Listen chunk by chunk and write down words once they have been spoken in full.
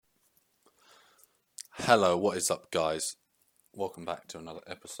Hello, what is up, guys? Welcome back to another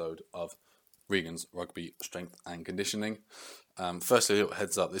episode of Regan's Rugby Strength and Conditioning. Firstly, a little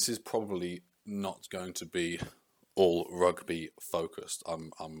heads up, this is probably not going to be all rugby focused.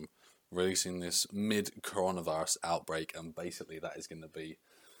 I'm releasing this mid-coronavirus outbreak, and basically that is going to be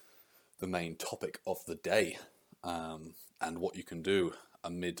the main topic of the day, and what you can do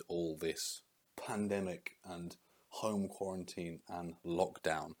amid all this pandemic and home quarantine and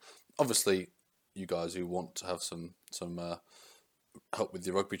lockdown. Obviously, you guys who want to have some help with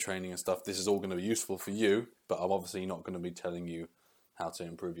your rugby training and stuff, this is all going to be useful for you, but I'm obviously not going to be telling you how to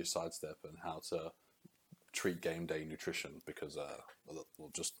improve your sidestep and how to treat game day nutrition, because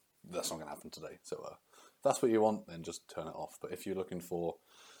that's not going to happen today. So if that's what you want, then just turn it off. But if you're looking for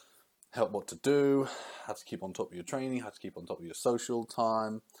help what to do, how to keep on top of your training, how to keep on top of your social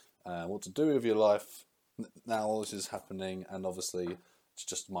time, what to do with your life, now all this is happening, and obviously it's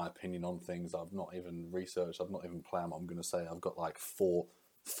just my opinion on things. I've not even researched, I've not even planned what I'm going to say. I've got like four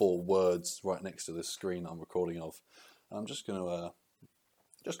words right next to this screen I'm recording of. I'm just going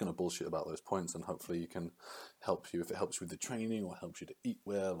to bullshit about those points, and hopefully you can help you, if it helps you with the training or helps you to eat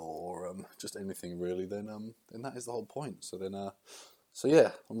well, or just anything really, then that is the whole point. So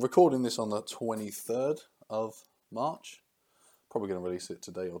yeah, I'm recording this on the 23rd of March. Probably going to release it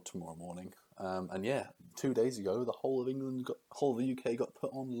today or tomorrow morning. And yeah, 2 days ago, the whole of the UK got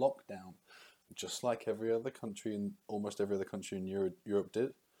put on lockdown, just like every other country, and almost every other country in Europe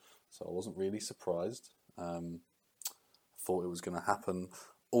did. So I wasn't really surprised. Thought it was going to happen.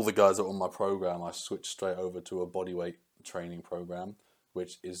 All the guys that were on my program, I switched straight over to a bodyweight training program,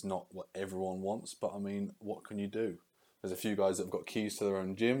 which is not what everyone wants. But I mean, what can you do? There's a few guys that have got keys to their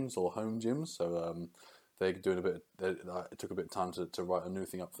own gyms or home gyms, so they're doing a bit. It took a bit of time to write a new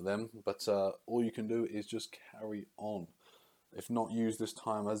thing up for them. But all you can do is just carry on. If not, use this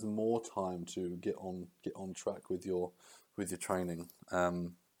time as more time to get on track with your training.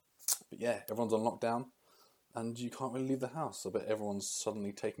 But yeah, everyone's on lockdown, and you can't really leave the house. I bet everyone's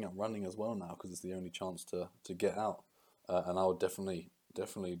suddenly taking up running as well now, because it's the only chance to get out. And I would definitely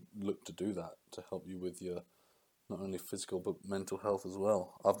look to do that to help you with your not only physical but mental health as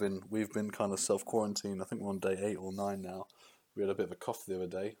well. We've been kind of self-quarantined. I think we're on day 8 or 9 now. We had a bit of a cough the other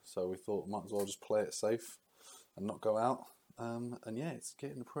day, so we thought might as well just play it safe and not go out. And yeah, it's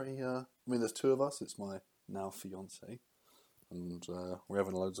getting pretty. I mean, there's 2 of us. It's my now fiance, and we're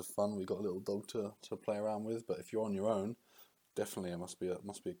having loads of fun. We got a little dog to play around with. But if you're on your own, definitely it must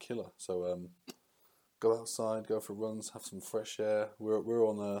be a killer. So go outside, go for runs, have some fresh air. We're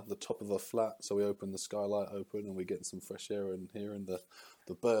on the top of a flat, so we open the skylight open and we get some fresh air in here, and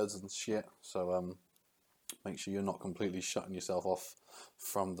the birds and shit. So make sure you're not completely shutting yourself off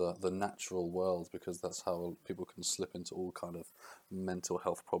from the natural world, because that's how people can slip into all kind of mental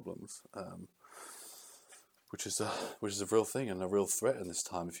health problems, which is a real thing and a real threat in this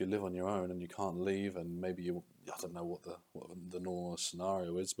time. If you live on your own and you can't leave, and maybe I don't know what the normal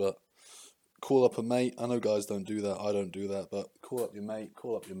scenario is, but call up a mate. I know guys don't do that. I don't do that. But call up your mate,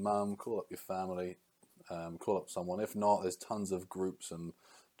 call up your mum, call up your family, call up someone. If not, there's tons of groups and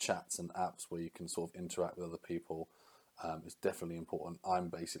chats and apps where you can sort of interact with other people. It's definitely important. I'm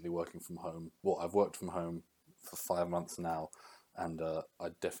basically working from home. Well, I've worked from home for 5 months now, and I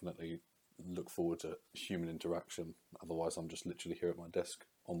definitely look forward to human interaction. Otherwise, I'm just literally here at my desk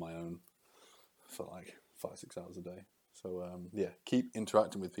on my own for like 5-6 hours a day. So yeah, keep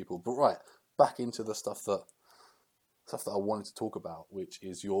interacting with people. But right, back into the stuff that I wanted to talk about, which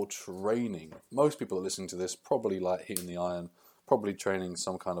is your training. Most people are listening to this probably like hitting the iron, probably training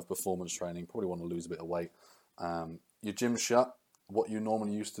some kind of performance training, probably want to lose a bit of weight. Your gym's shut. What you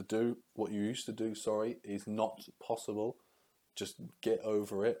used to do, is not possible. Just get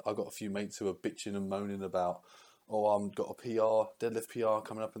over it. I've got a few mates who are bitching and moaning about, I've got a PR, deadlift PR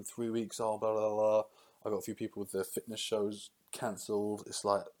coming up in 3 weeks, blah, blah, blah. I've got a few people with their fitness shows cancelled. It's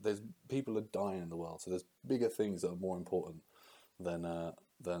like people are dying in the world, so there's bigger things that are more important than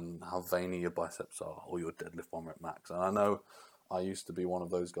how veiny your biceps are or your deadlift 1 rep max. And I know I used to be one of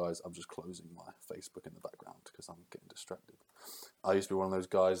those guys. I'm just closing my Facebook in the background because I'm getting distracted. I used to be one of those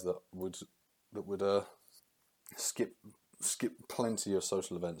guys that would skip plenty of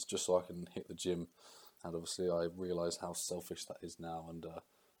social events just so I can hit the gym. And obviously I realise how selfish that is now, and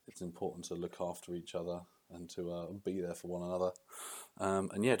it's important to look after each other and to be there for one another.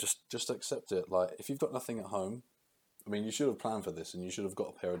 And yeah, just accept it. Like, if you've got nothing at home, I mean, you should have planned for this, and you should have got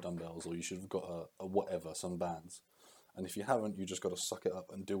a pair of dumbbells, or you should have got a whatever, some bands. And if you haven't, you just got to suck it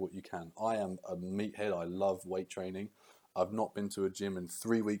up and do what you can. I am a meathead. I love weight training. I've not been to a gym in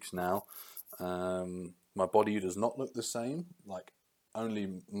 3 weeks now. My body does not look the same, like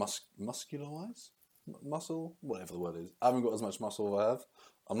only muscular-wise. muscle, whatever the word is. I haven't got as much muscle as I have.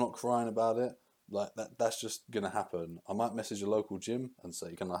 I'm not crying about it. Like that's just gonna happen. I might message a local gym and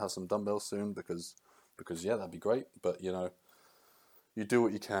say, "Can I have some dumbbells soon?" Because yeah, that'd be great. But you do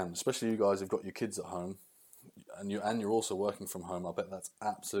what you can. Especially you guys who've got your kids at home, and you're also working from home. I bet that's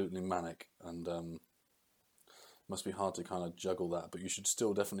absolutely manic, and must be hard to kind of juggle that. But you should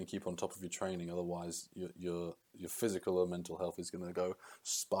still definitely keep on top of your training. Otherwise, your physical or mental health is going to go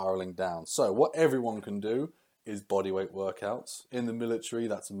spiraling down. So what everyone can do is bodyweight workouts. In the military,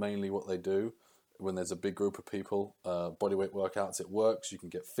 that's mainly what they do. When there's a big group of people, bodyweight workouts, it works. You can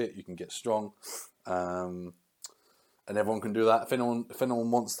get fit, you can get strong, and everyone can do that. If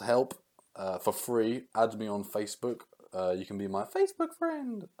anyone wants to help for free, add me on Facebook. You can be my Facebook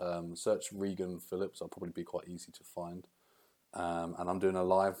friend. Search Regan Phillips. I'll probably be quite easy to find. And I'm doing a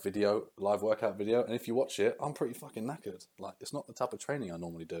live workout video. And if you watch it, I'm pretty fucking knackered. Like, it's not the type of training I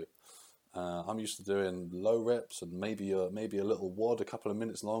normally do. I'm used to doing low reps and maybe a little WOD, a couple of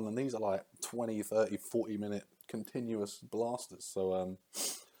minutes long. And these are like 20, 30, 40-minute continuous blasters. So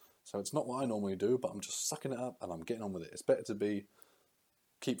it's not what I normally do, but I'm just sucking it up and I'm getting on with it. It's better to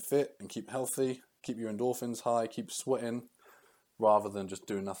keep fit and keep healthy, keep your endorphins high, keep sweating, rather than just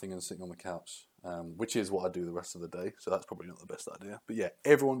doing nothing and sitting on the couch, which is what I do the rest of the day. So that's probably not the best idea. But yeah,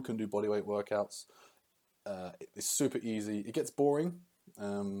 everyone can do bodyweight workouts. It's super easy. It gets boring,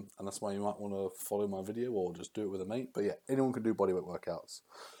 and that's why you might want to follow my video or just do it with a mate. But yeah, anyone can do bodyweight workouts.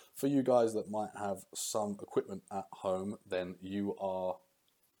 For you guys that might have some equipment at home, then you are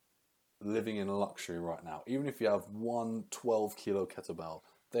living in luxury right now. Even if you have one 12-kilo kettlebell,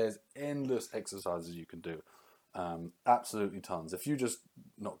 there's endless exercises you can do. Absolutely tons. If you just,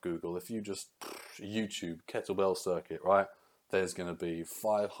 not Google, if you just YouTube kettlebell circuit, right, there's going to be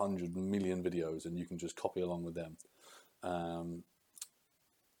 500 million videos and you can just copy along with them.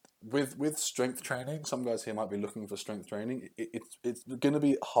 With strength training, some guys here might be looking for strength training. It's going to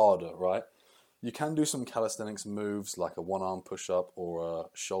be harder, right? You can do some calisthenics moves like a one-arm push-up or a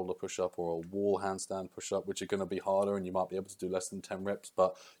shoulder push-up or a wall handstand push-up, which are going to be harder and you might be able to do less than 10 reps,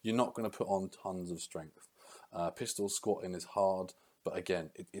 but you're not going to put on tons of strength. Pistol squatting is hard, but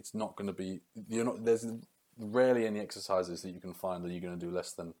again, it's not going to be, there's rarely any exercises that you can find that you're going to do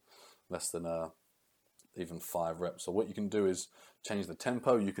less than even 5 reps. So what you can do is change the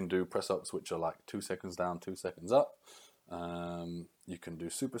tempo. You can do press-ups which are like 2 seconds down, 2 seconds up. You can do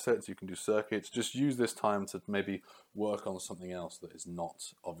supersets, you can do circuits. Just use this time to maybe work on something else that is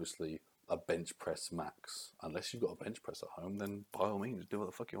not obviously a bench press max. Unless you've got a bench press at home, then by all means do what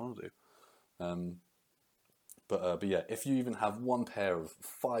the fuck you want to do. But yeah, if you even have one pair of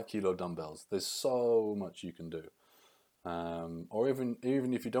 5-kilo dumbbells, there's so much you can do. Or even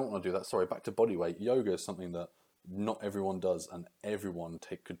if you don't want to do that, back to bodyweight, yoga is something that not everyone does, and everyone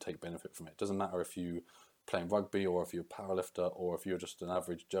could take benefit from it. It doesn't matter if you playing rugby or if you're a powerlifter or if you're just an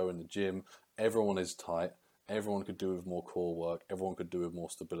average Joe in the gym. Everyone is tight. Everyone could do with more core work. Everyone could do with more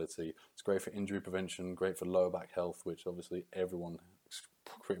stability. It's great for injury prevention, great for lower back health, which obviously everyone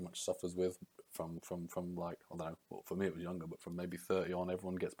pretty much suffers with from like, I don't know, well, for me it was younger, but from maybe 30 on,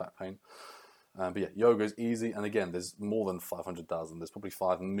 everyone gets back pain. But yeah, yoga is easy, and again, there's more than 500,000. There's probably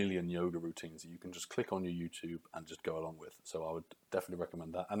 5 million yoga routines that you can just click on your YouTube and just go along with. So I would definitely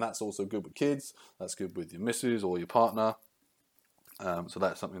recommend that, and that's also good with kids. That's good with your missus or your partner. So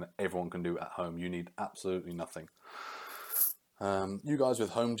that's something that everyone can do at home. You need absolutely nothing. You guys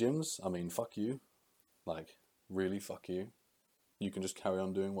with home gyms, I mean, fuck you, like really fuck you. You can just carry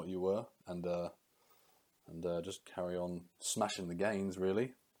on doing what you were, and just carry on smashing the gains,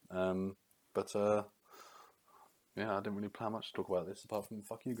 really. But yeah, I didn't really plan much to talk about this apart from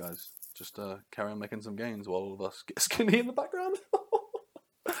fuck you guys. Just carry on making some gains while all of us get skinny in the background.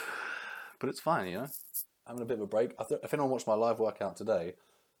 But it's fine, having a bit of a break. If anyone watched my live workout today,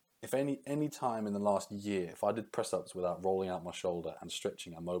 if any time in the last year, if I did press-ups without rolling out my shoulder and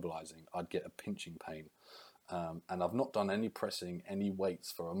stretching and mobilizing, I'd get a pinching pain. And I've not done any pressing, any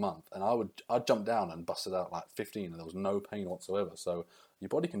weights for a month. And I'd jump down and bust it out like 15 and there was no pain whatsoever. So your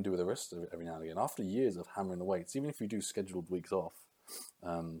body can do the rest of it every now and again. After years of hammering the weights, even if you do scheduled weeks off,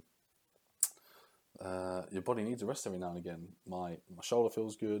 your body needs a rest every now and again. My shoulder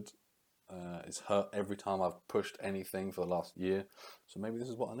feels good. It's hurt every time I've pushed anything for the last year. So maybe this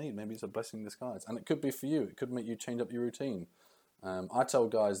is what I need. Maybe it's a blessing in disguise. And it could be for you. It could make you change up your routine. I tell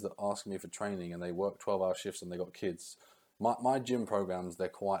guys that ask me for training and they work 12-hour shifts and they got kids. My gym programs, they're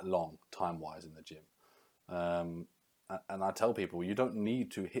quite long time-wise in the gym. And I tell people, you don't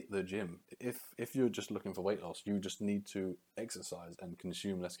need to hit the gym. If you're just looking for weight loss, you just need to exercise and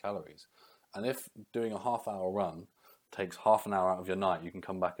consume less calories. And if doing a half-hour run takes half an hour out of your night, you can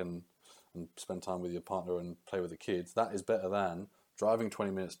come back and and spend time with your partner and play with the kids, that is better than driving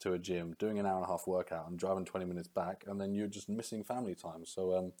 20 minutes to a gym, doing an hour and a half workout, and driving 20 minutes back, and then you're just missing family time.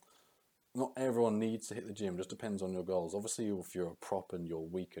 So not everyone needs to hit the gym. It just depends on your goals. Obviously, if you're a prop and you're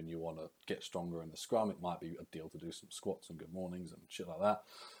weak and you want to get stronger in the scrum, it might be a deal to do some squats and good mornings and shit like that.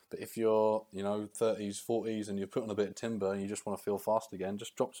 But if you're, 30s, 40s, and you're putting a bit of timber and you just want to feel fast again,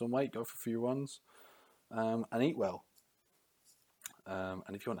 just drop some weight, go for a few runs, and eat well.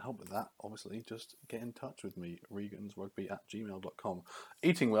 And if you want help with that, obviously, just get in touch with me, regansrugby@gmail.com.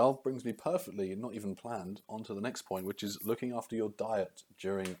 Eating well brings me perfectly, not even planned, onto the next point, which is looking after your diet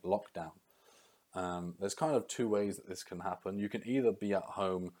during lockdown. There's kind of two ways that this can happen. You can either be at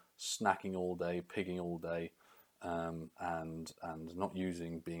home snacking all day, pigging all day, and not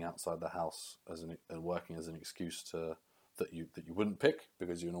using being outside the house as working as an excuse that you wouldn't pick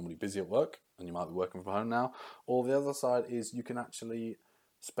because you're normally busy at work and you might be working from home now. Or the other side is you can actually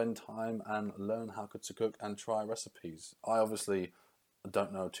spend time and learn how to cook and try recipes. I obviously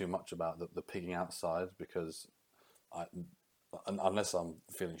don't know too much about the pigging outside because unless I'm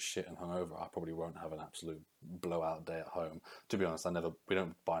feeling shit and hungover, I probably won't have an absolute blowout day at home. To be honest, we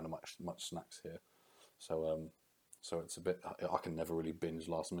don't buy much snacks here, so it's a bit. I can never really binge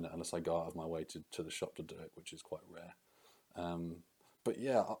last minute unless I go out of my way to the shop to do it, which is quite rare. But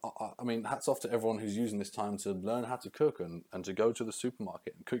yeah, I mean, hats off to everyone who's using this time to learn how to cook and to go to the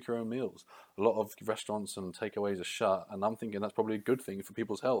supermarket and cook your own meals. A lot of restaurants and takeaways are shut, and I'm thinking that's probably a good thing for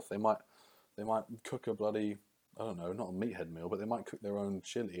people's health. They might cook a bloody, I don't know, not a meathead meal, but they might cook their own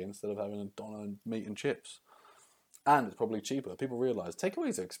chili instead of having a doner meat and chips. And it's probably cheaper. People realise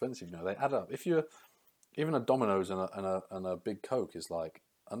takeaways are expensive. They add up. If you're even a Domino's and a big Coke is like,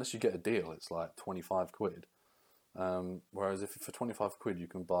 unless you get a deal, it's like 25 quid. Whereas if for 25 quid you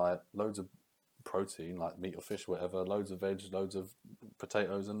can buy loads of protein like meat or fish, whatever, loads of veg, loads of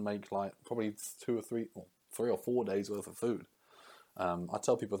potatoes, and make like probably 2 or 3 or 3 or 4 days worth of food. I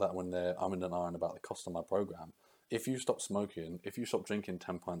tell people that when I'm in an iron about the cost of my program. If you stop smoking, if you stop drinking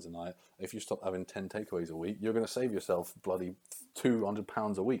 10 pints a night, if you stop having 10 takeaways a week, you're going to save yourself bloody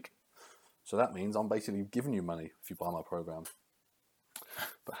 £200 a week. So that means I'm basically giving you money if you buy my program.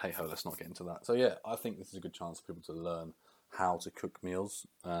 But hey ho, let's not get into that. So yeah, I think this is a good chance for people to learn how to cook meals,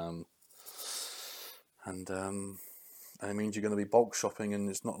 and it means you're going to be bulk shopping and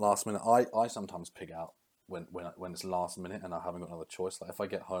it's not last minute. I sometimes pig out when it's last minute and I haven't got another choice. Like if I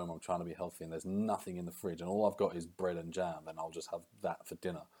get home, I'm trying to be healthy and there's nothing in the fridge and all I've got is bread and jam, then I'll just have that for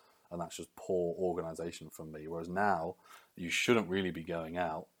dinner, and that's just poor organisation from me. Whereas now, you shouldn't really be going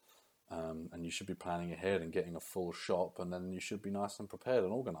out. And you should be planning ahead and getting a full shop, and then you should be nice and prepared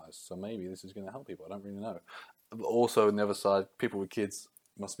and organised. So maybe this is going to help people. I don't really know. But also, on the other side, people with kids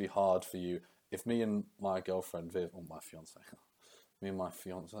must be hard for you. If me and my girlfriend Viv, or my fiance, me and my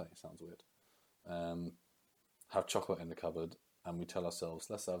fiance sounds weird, have chocolate in the cupboard, and we tell ourselves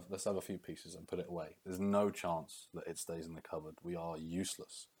let's have a few pieces and put it away. There's no chance that it stays in the cupboard. We are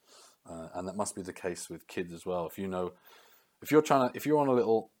useless, and that must be the case with kids as well. If you're on a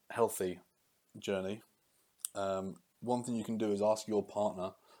little healthy journey, one thing you can do is ask your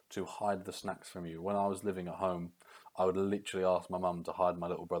partner to hide the snacks from you. When I was living at home, I would literally ask my mum to hide my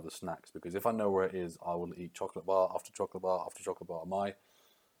little brother's snacks, because if I know where it is, I will eat chocolate bar after chocolate bar after chocolate bar.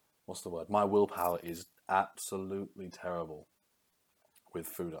 My willpower is absolutely terrible with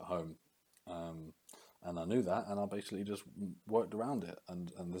food at home. And I knew that, and I basically just worked around it.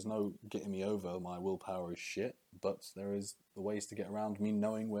 And there's no getting me over my willpower is shit, but there is the ways to get around me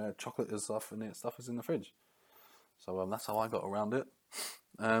knowing where chocolate is stuff and stuff is in the fridge. So that's how I got around it.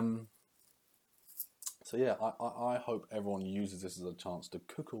 So yeah, I hope everyone uses this as a chance to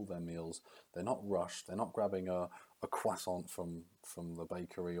cook all their meals. They're not rushed. They're not grabbing a croissant from the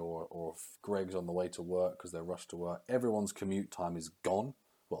bakery or Greggs on the way to work because they're rushed to work. Everyone's commute time is gone.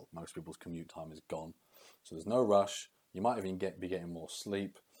 Well, most people's commute time is gone. So there's no rush. You might even be getting more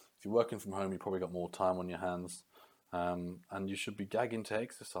sleep. If you're working from home, you've probably got more time on your hands. And you should be gagging to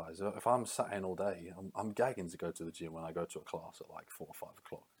exercise. If I'm sat in all day, I'm gagging to go to the gym when I go to a class at like 4 or 5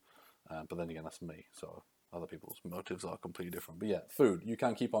 o'clock. But then again, that's me. So other people's motives are completely different. But yeah, food. You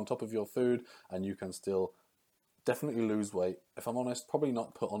can keep on top of your food and you can still definitely lose weight. If I'm honest, probably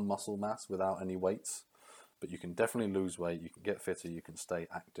not put on muscle mass without any weights. But you can definitely lose weight, you can get fitter, you can stay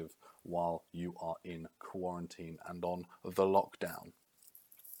active while you are in quarantine and on the lockdown.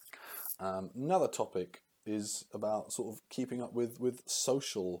 Another topic is about sort of keeping up with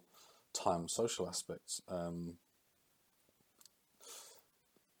social time, social aspects.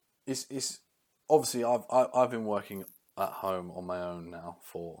 It's obviously I've been working at home on my own now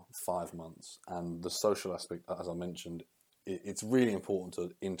for 5 months, and the social aspect, as I mentioned, it's really important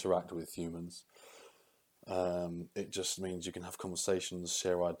to interact with humans. It just means you can have conversations,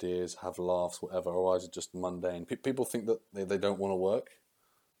 share ideas, have laughs, whatever. Otherwise, it's just mundane. People think that they don't want to work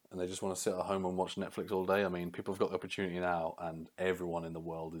and they just want to sit at home and watch Netflix all day. I mean, people have got the opportunity now, and everyone in the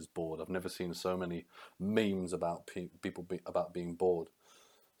world is bored. I've never seen so many memes about about being bored.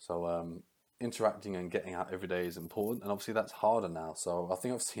 So interacting and getting out every day is important, and obviously that's harder now. So I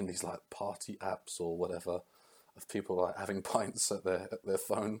think I've seen these like party apps or whatever of people like having pints at their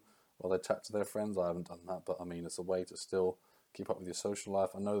phone while they chat to their friends. I haven't done that, but I mean it's a way to still keep up with your social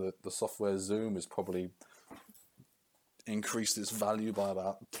life. I know that the software Zoom is probably increased its value by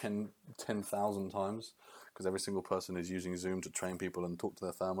about 10,000 times because every single person is using Zoom to train people and talk to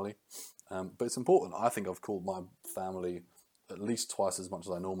their family. But it's important. I think I've called my family at least twice as much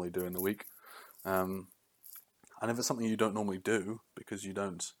as I normally do in the week. And if it's something you don't normally do because you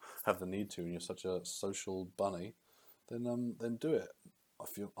don't have the need to and you're such a social bunny, then do it.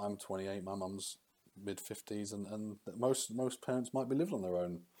 I'm 28, my mum's mid-50s, and most parents might be living on their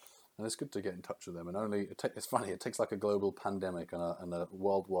own. And it's good to get in touch with them. And it's funny, it takes like a global pandemic and a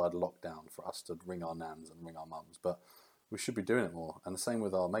worldwide lockdown for us to ring our nans and ring our mums. But we should be doing it more. And the same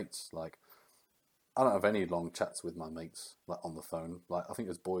with our mates. Like, I don't have any long chats with my mates like on the phone. Like, I think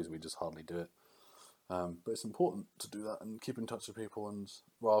as boys we just hardly do it. But it's important to do that and keep in touch with people, and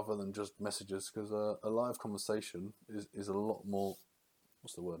rather than just messages, because a live conversation is a lot more,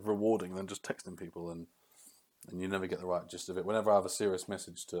 rewarding than just texting people, and you never get the right gist of it. Whenever I have a serious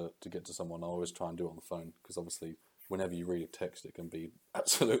message to get to someone, I always try and do it on the phone, because obviously whenever you read a text, it can be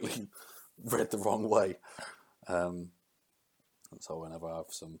absolutely read the wrong way. And so whenever I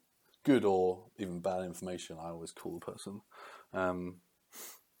have some good or even bad information, I always call the person.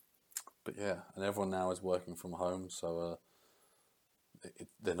 But yeah, and everyone now is working from home, so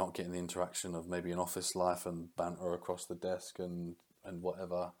they're not getting the interaction of maybe an office life and banter across the desk and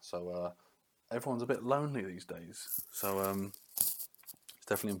whatever. So everyone's a bit lonely these days. So it's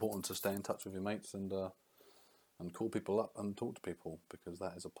definitely important to stay in touch with your mates and call people up and talk to people, because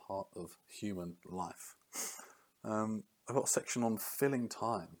that is a part of human life. I've got a section on filling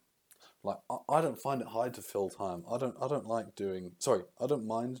time. Like I don't find it hard to fill time. I don't like doing. Sorry, I don't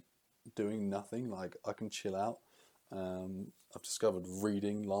mind doing nothing. Like I can chill out. I've discovered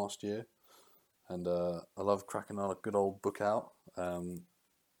reading last year, and I love cracking on a good old book out.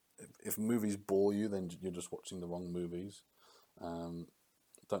 If movies bore you, then you're just watching the wrong movies.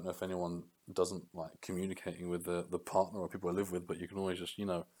 Don't know if anyone doesn't like communicating with the partner or people I live with, but you can always just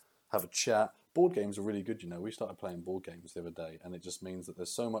have a chat. Board games are really good. We started playing board games the other day, and it just means that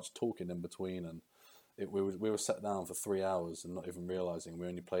there's so much talking in between, and we were sat down for 3 hours and not even realizing we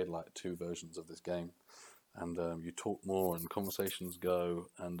only played like 2 versions of this game. And you talk more and conversations go,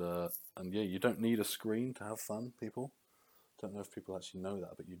 and yeah, you don't need a screen to have fun. People don't know if people actually know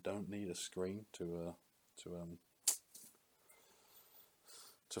that, but you don't need a screen to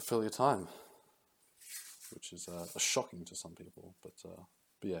fill your time, which is shocking to some people.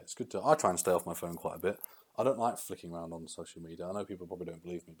 But yeah, it's good to. I try and stay off my phone quite a bit. I don't like flicking around on social media. I know people probably don't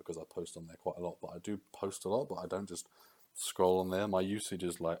believe me because I post on there quite a lot, but I do post a lot. But I don't just scroll on there. My usage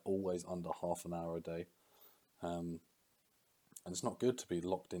is like always under half an hour a day. And it's not good to be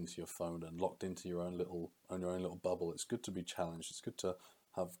locked into your phone and locked into your own little bubble. It's good to be challenged. It's good to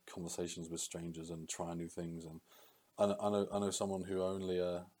have conversations with strangers and try new things. And I know someone who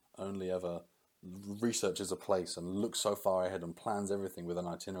only ever researches a place and looks so far ahead and plans everything with an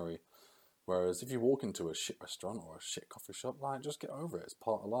itinerary. Whereas if you walk into a shit restaurant or a shit coffee shop, like just get over it. It's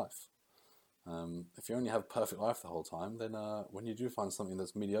part of life. If you only have perfect life the whole time, then when you do find something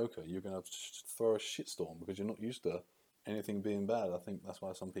that's mediocre, you're going to throw a shitstorm because you're not used to anything being bad. I think that's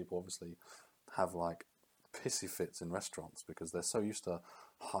why some people obviously have like pissy fits in restaurants, because they're so used to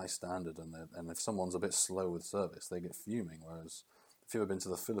high standard, and if someone's a bit slow with service, they get fuming. Whereas if you've ever been to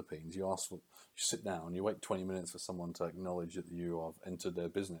the Philippines, you sit down, you wait 20 minutes for someone to acknowledge that you have entered their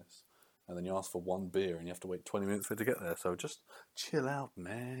business, and then you ask for one beer and you have to wait 20 minutes for it to get there. So just chill out,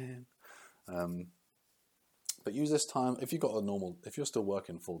 man. But use this time, if you're still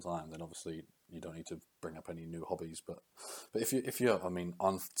working full time, then obviously you don't need to bring up any new hobbies. But if you're,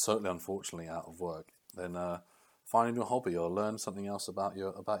 totally unfortunately out of work, then find a new hobby or learn something else about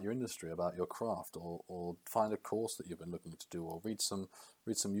your industry, about your craft, or find a course that you've been looking to do, or read some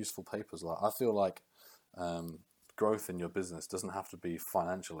useful papers. Like I feel like growth in your business doesn't have to be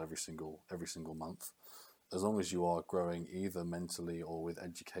financial every single month. As long as you are growing either mentally or with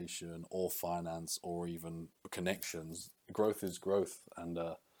education or finance or even connections, growth is growth. And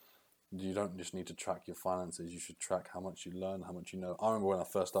you don't just need to track your finances. You should track how much you learn, how much you know. I remember when I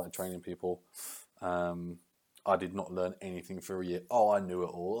first started training people, I did not learn anything for a year. Oh, I knew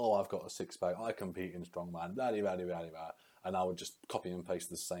it all. Oh, I've got a six pack. I compete in strongman. Blah, blah, blah, blah, blah. And I would just copy and paste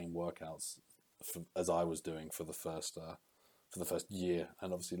the same workouts as I was doing for the first year.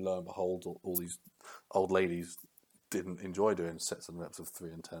 And obviously, lo and behold, all these old ladies didn't enjoy doing sets and reps of 3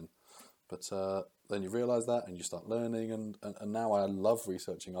 and 10. But then you realise that, and you start learning. And now I love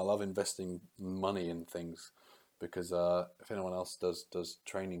researching. I love investing money in things, because if anyone else does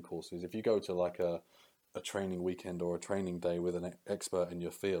training courses, if you go to like a training weekend or a training day with an expert in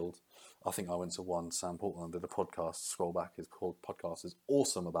your field. I think I went to one, Sam Portland did a podcast, scroll back, is called Podcast, is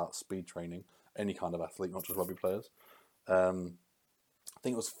awesome about speed training, any kind of athlete, not just rugby players. I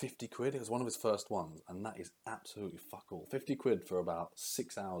think it was 50 quid, it was one of his first ones, and that is absolutely fuck all. 50 quid for about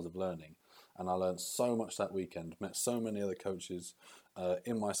 6 hours of learning, and I learned so much that weekend, met so many other coaches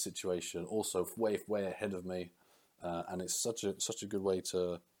in my situation, also way ahead of me, and it's such a good way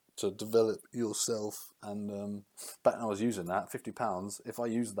to develop yourself. And back when I was using that, £50, if I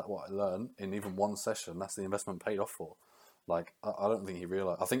used that, what I learned in even one session, that's the investment paid off for. Like, I don't think he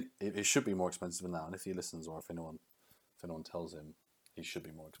realised. I think it should be more expensive now, and if he listens, or if anyone tells him he should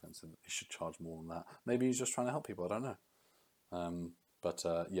be more expensive, he should charge more than that. Maybe he's just trying to help people, I don't know. But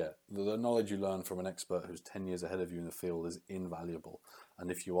the knowledge you learn from an expert who's 10 years ahead of you in the field is invaluable. And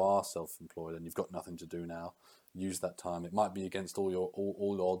if you are self-employed and you've got nothing to do now, use that time. It might be against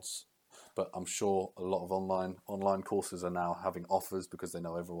all odds, but I'm sure a lot of online courses are now having offers, because they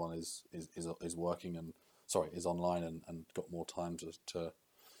know everyone is working and is online and got more time to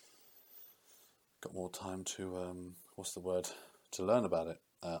learn about it.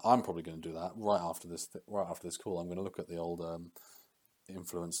 I'm probably going to do that right after this call. I'm going to look at the old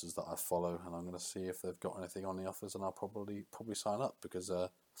influencers that I follow, and I'm going to see if they've got anything on the offers, and I'll probably sign up, because I'm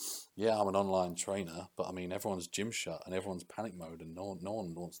an online trainer, but I mean, everyone's gym shut and everyone's panic mode, and no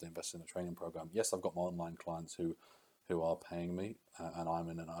one wants to invest in a training program. Yes, I've got my online clients who are paying me, and I'm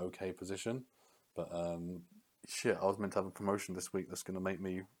in an okay position, but I was meant to have a promotion this week that's going to make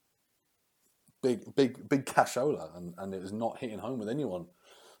me big cashola, and it is not hitting home with anyone.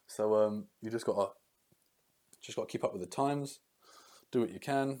 So you just got to keep up with the times, do what you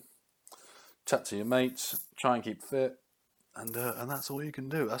can, chat to your mates, try and keep fit, and that's all you can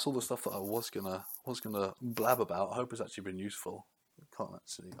do. That's all the stuff that I was gonna blab about. I hope it's actually been useful. I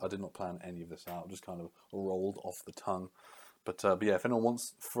did not plan any of this out. Just kind of rolled off the tongue. But yeah, if anyone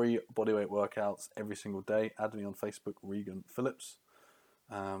wants free bodyweight workouts every single day, add me on Facebook, Regan Phillips.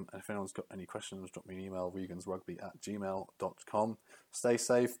 And if anyone's got any questions, drop me an email, regansrugby@gmail.com. Stay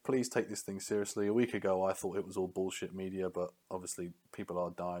safe. Please take this thing seriously. A week ago, I thought it was all bullshit media, but obviously people are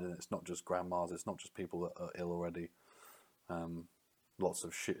dying, and it's not just grandmas, it's not just people that are ill already. Lots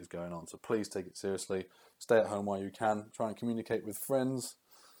of shit is going on. So please take it seriously. Stay at home while you can. Try and communicate with friends,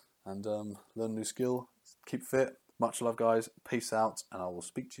 and learn a new skill. Keep fit. Much love, guys. Peace out, and I will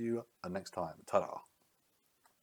speak to you next time. Ta-da.